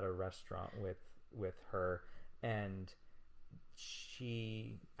him at a restaurant with her, and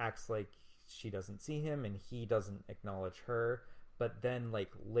she acts like she doesn't see him, and he doesn't acknowledge her. But then,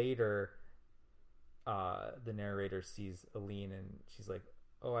 like, later, the narrator sees Aline, and she's like,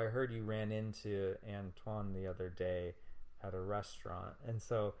 "Oh, I heard you ran into Antoine the other day at a restaurant." And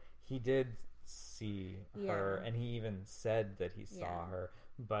so he did see her, and he even said that he saw her.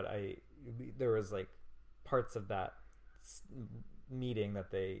 But there was, like, parts of that meeting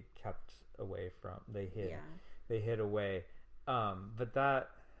that they kept away from. They hid away. But that...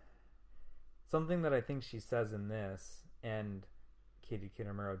 something that I think she says in this, and Katie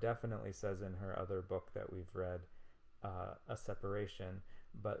Kitamura definitely says in her other book that we've read, A Separation,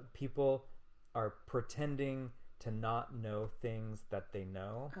 but people are pretending to not know things that they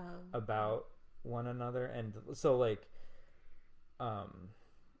know about one another. And so, like,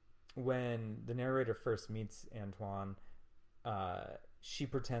 when the narrator first meets Antoine, she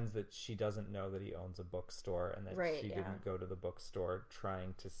pretends that she doesn't know that he owns a bookstore, and that she didn't go to the bookstore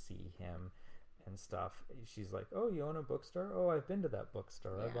trying to see him and stuff. She's like, "Oh, you own a bookstore? Oh, I've been to that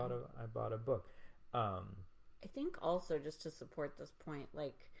bookstore. Yeah. I bought a book." I think also, just to support this point,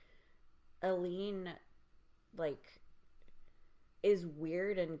 like, Aline, like, is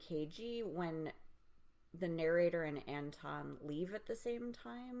weird and cagey when the narrator and Anton leave at the same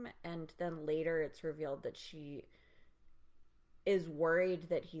time, and then later it's revealed that she is worried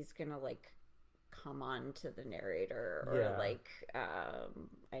that he's gonna, like, come on to the narrator or like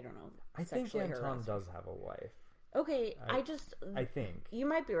I don't know. I think Anton does have a wife. Okay, I think you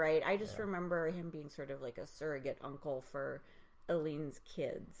might be right. I just remember him being sort of like a surrogate uncle for Aline's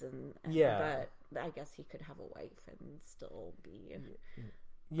kids, and but I guess he could have a wife and still be.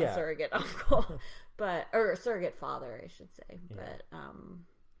 Yeah. a surrogate uncle, or a surrogate father, I should say. Yeah.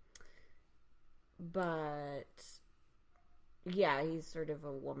 But yeah, he's sort of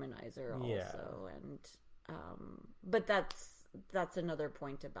a womanizer Yeah. also, and but that's another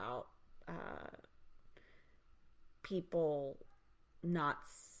point about people not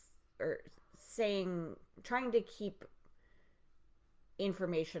or saying trying to keep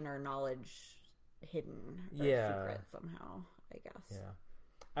information or knowledge hidden or Yeah. secret somehow, I guess. Yeah.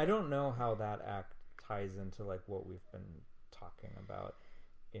 I don't know how that act ties into like what we've been talking about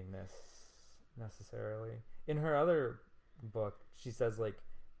in this necessarily. In her other book, she says like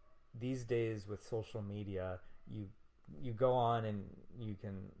these days with social media, you go on and you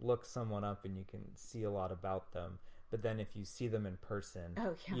can look someone up and you can see a lot about them, but then if you see them in person,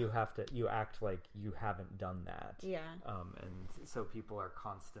 you act like you haven't done that. And so people are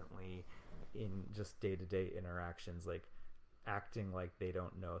constantly in just day-to-day interactions like acting like they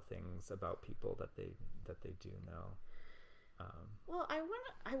don't know things about people that they do know. Well,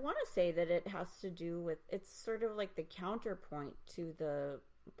 I want to say that it has to do with, it's sort of like the counterpoint to the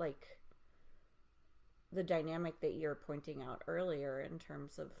like the dynamic that you're pointing out earlier in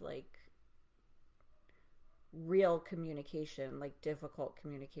terms of like real communication, like difficult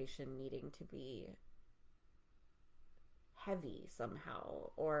communication needing to be heavy somehow,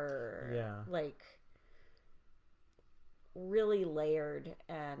 or like really layered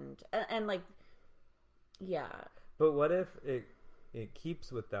and like But what if it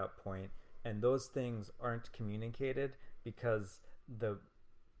keeps with that point and those things aren't communicated because the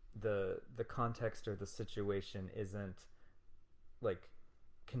context or the situation isn't like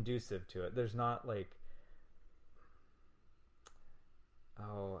conducive to it. There's not like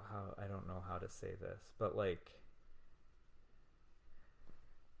how I don't know how to say this, but like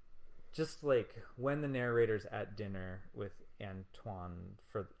just like when the narrator's at dinner with Anton,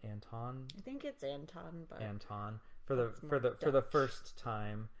 I think it's Anton, but Anton for the first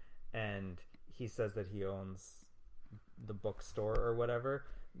time, and he says that he owns the bookstore or whatever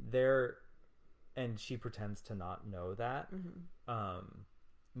there, and she pretends to not know that.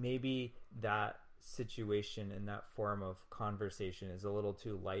 Maybe that situation in that form of conversation is a little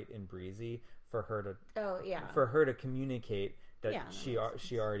too light and breezy for her to communicate that she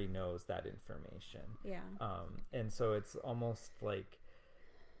already knows that information. And so it's almost like,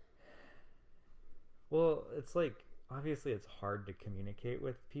 well, it's like obviously it's hard to communicate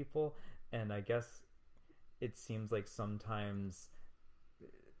with people, and I guess it seems like sometimes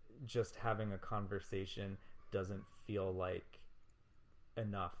just having a conversation doesn't feel like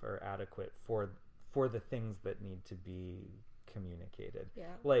enough or adequate for the things that need to be communicated.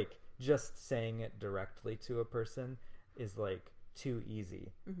 Like just saying it directly to a person is like too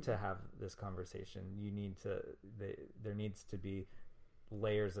easy to have this conversation. There needs to be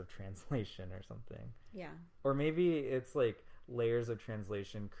layers of translation or something. Or maybe it's like layers of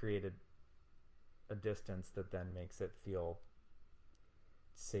translation created a distance that then makes it feel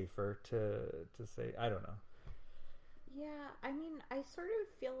safer to say. I don't know. I mean, I sort of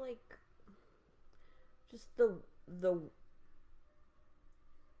feel like just the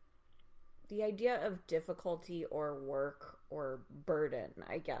idea of difficulty or work or burden,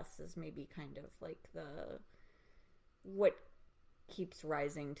 I guess, is maybe kind of like what keeps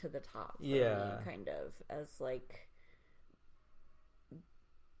rising to the top for me, kind of, as like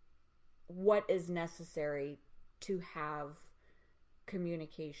what is necessary to have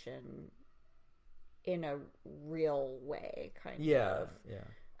communication in a real way, kind of.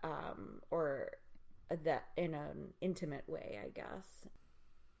 Or that in an intimate way, I guess.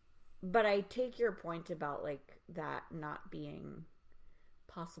 But I take your point about like that not being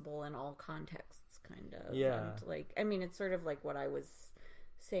possible in all contexts, kind of. And like, I mean, it's sort of like what I was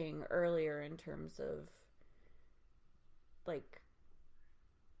saying earlier in terms of like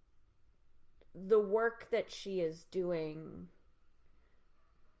the work that she is doing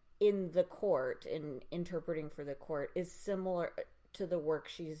in the court, in interpreting for the court, is similar to the work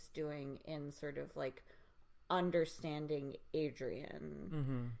she's doing in sort of like understanding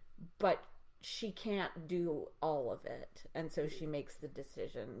Adrian. But she can't do all of it, and so she makes the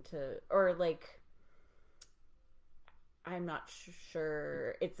decision to, or like, I'm not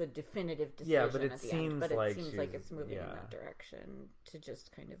sure it's a definitive decision but it at the seems end, but like it seems like it's moving in that direction to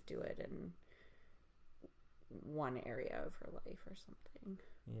just kind of do it in one area of her life or something.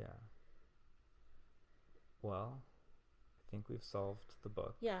 Well, I think we've solved the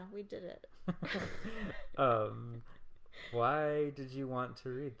book. Yeah, we did it. Why did you want to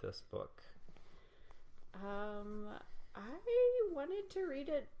read this book? I wanted to read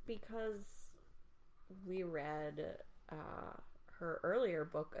it because we read her earlier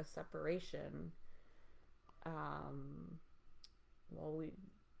book, A Separation, well, we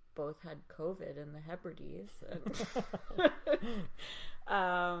both had COVID in the Hebrides,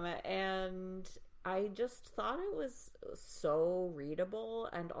 and I just thought it was so readable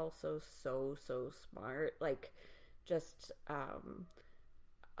and also so smart. Like, just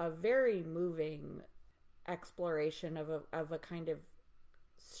a very moving exploration of a kind of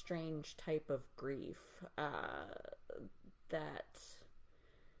strange type of grief that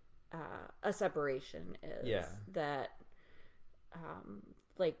a separation is. Yeah. That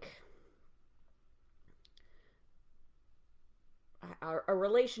like a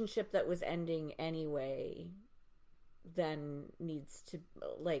relationship that was ending anyway then needs to,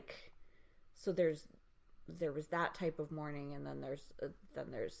 like, so there was that type of mourning, and then there's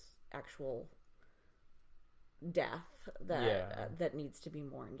actual death that needs to be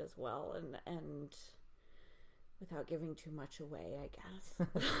mourned as well, and without giving too much away, I guess.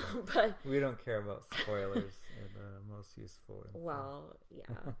 But we don't care about spoilers. They're the most useful info. Well,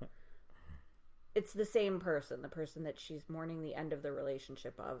 yeah. It's the same person, the person that she's mourning the end of the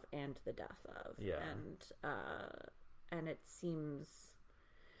relationship of and the death of. Yeah. And it seems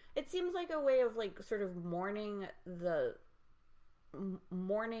like a way of, like, sort of mourning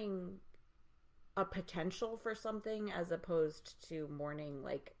a potential for something as opposed to mourning,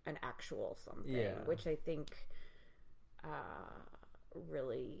 like, an actual something, which I think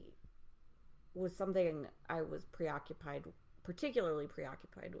really was something I was particularly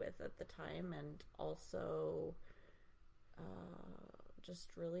preoccupied with at the time, and also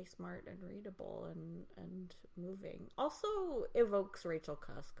just really smart and readable and moving. Also evokes Rachel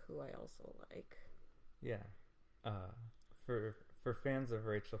Cusk, who I also like. Yeah. For fans of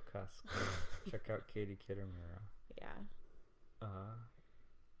Rachel Cusk, check out Katie Kitamura. Yeah.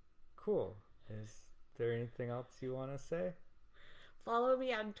 Cool. Is there anything else you want to say? Follow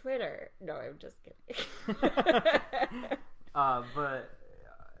me on Twitter. No, I'm just kidding. But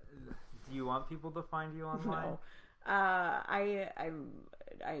do you want people to find you online? No. I am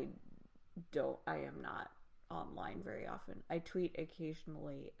not online very often. I tweet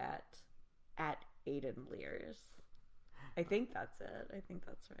occasionally at Aiden Lears. I think that's it. I think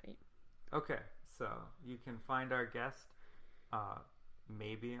that's right. Okay, so you can find our guest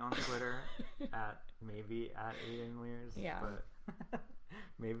maybe on Twitter at Aiden Lears. Yeah. But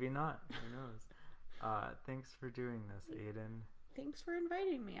maybe not. Who knows? Thanks for doing this, Aiden. Thanks for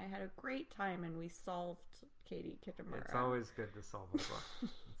inviting me. I had a great time, and we solved Katie Kitamura. It's always good to solve a book.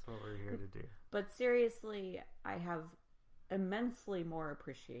 That's what we're here to do. But seriously, I have immensely more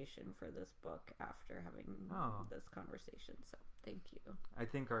appreciation for this book after having this conversation. So thank you. I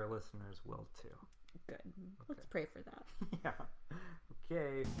think our listeners will too. Good. Okay. Let's pray for that. Yeah.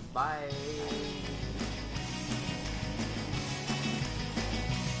 Okay. Bye.